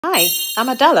Hi, I'm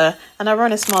Adela and I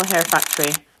run a small hair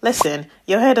factory. Listen,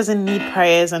 your hair doesn't need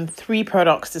prayers and 3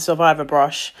 products to survive a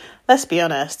brush. Let's be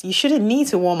honest, you shouldn't need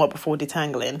to warm up before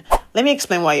detangling. Let me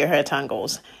explain why your hair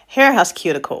tangles. Hair has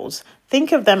cuticles.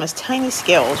 Think of them as tiny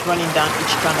scales running down each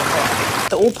strand of hair.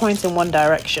 They all point in one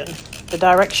direction, the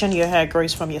direction your hair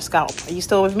grows from your scalp. Are you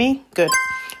still with me? Good.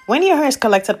 When your hair is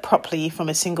collected properly from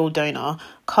a single donor,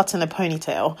 cut in a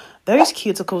ponytail, those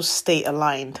cuticles stay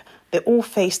aligned. They all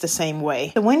face the same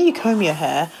way. So when you comb your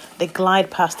hair, they glide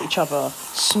past each other,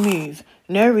 smooth,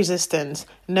 no resistance,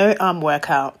 no arm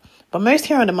workout. But most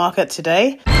hair on the market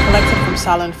today, collected from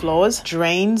salon floors,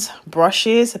 drains,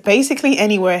 brushes, basically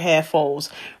anywhere hair falls.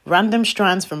 Random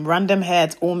strands from random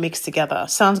heads all mixed together.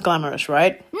 Sounds glamorous,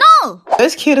 right? No!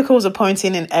 Those cuticles are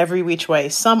pointing in every which way.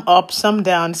 Some up, some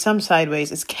down, some sideways.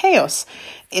 It's chaos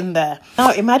in there.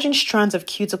 Now imagine strands of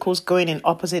cuticles going in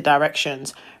opposite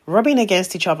directions, rubbing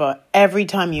against each other every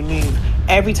time you move,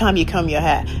 every time you comb your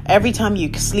hair, every time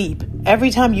you sleep, every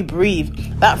time you breathe.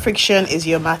 That friction is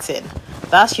your matting.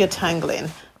 That's your tangling.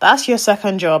 That's your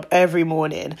second job every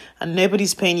morning, and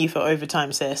nobody's paying you for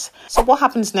overtime, sis. So what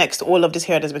happens next to all of this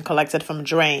hair that's been collected from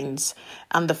drains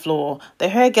and the floor? The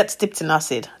hair gets dipped in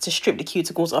acid to strip the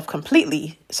cuticles off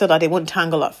completely so that they won't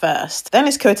tangle at first. Then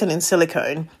it's coated in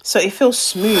silicone, so it feels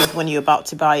smooth when you're about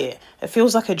to buy it. It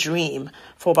feels like a dream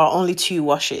for about only 2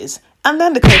 washes. And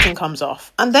then the coating comes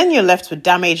off. And then you're left with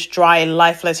damaged, dry,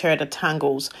 lifeless hair that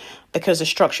tangles because the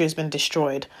structure has been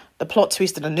destroyed. The plot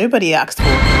twist that nobody asked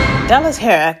for. Della's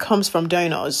hair comes from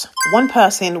donors. One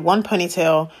person, one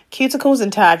ponytail, cuticles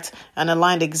intact and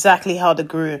aligned exactly how they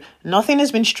grew. Nothing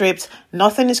has been stripped,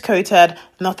 nothing is coated,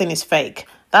 nothing is fake.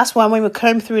 That's why when we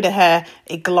comb through the hair,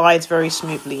 it glides very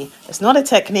smoothly. It's not a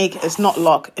technique, it's not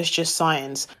luck, it's just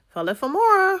science. Follow for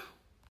more.